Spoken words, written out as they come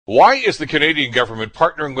Why is the Canadian government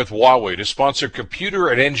partnering with Huawei to sponsor computer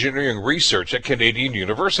and engineering research at Canadian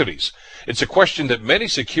universities? It's a question that many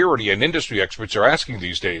security and industry experts are asking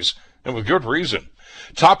these days, and with good reason.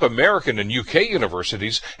 Top American and UK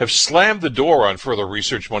universities have slammed the door on further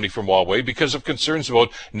research money from Huawei because of concerns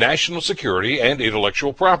about national security and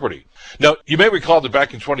intellectual property. Now, you may recall that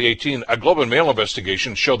back in 2018, a Globe and Mail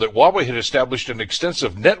investigation showed that Huawei had established an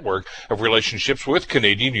extensive network of relationships with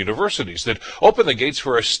Canadian universities that opened the gates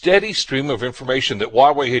for a steady stream of information that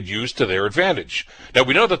Huawei had used to their advantage. Now,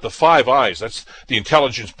 we know that the Five Eyes, that's the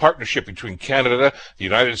intelligence partnership between Canada, the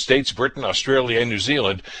United States, Britain, Australia, and New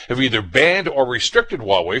Zealand, have either banned or restricted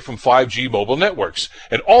Huawei from 5G mobile networks,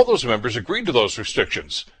 and all those members agreed to those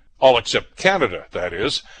restrictions. All except Canada, that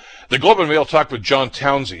is. The Globe and Mail talked with John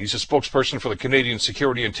Townsend, he's a spokesperson for the Canadian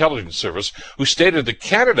Security Intelligence Service, who stated that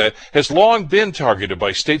Canada has long been targeted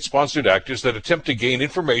by state-sponsored actors that attempt to gain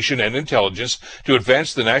information and intelligence to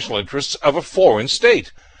advance the national interests of a foreign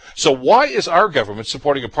state. So why is our government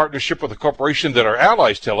supporting a partnership with a corporation that our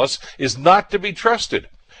allies tell us is not to be trusted?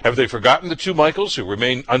 Have they forgotten the two Michaels who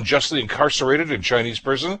remain unjustly incarcerated in Chinese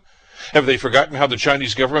prison? Have they forgotten how the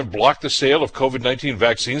Chinese government blocked the sale of COVID-19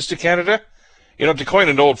 vaccines to Canada? You know, to coin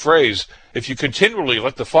an old phrase, if you continually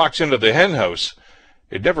let the fox into the hen house,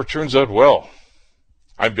 it never turns out well.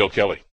 I'm Bill Kelly.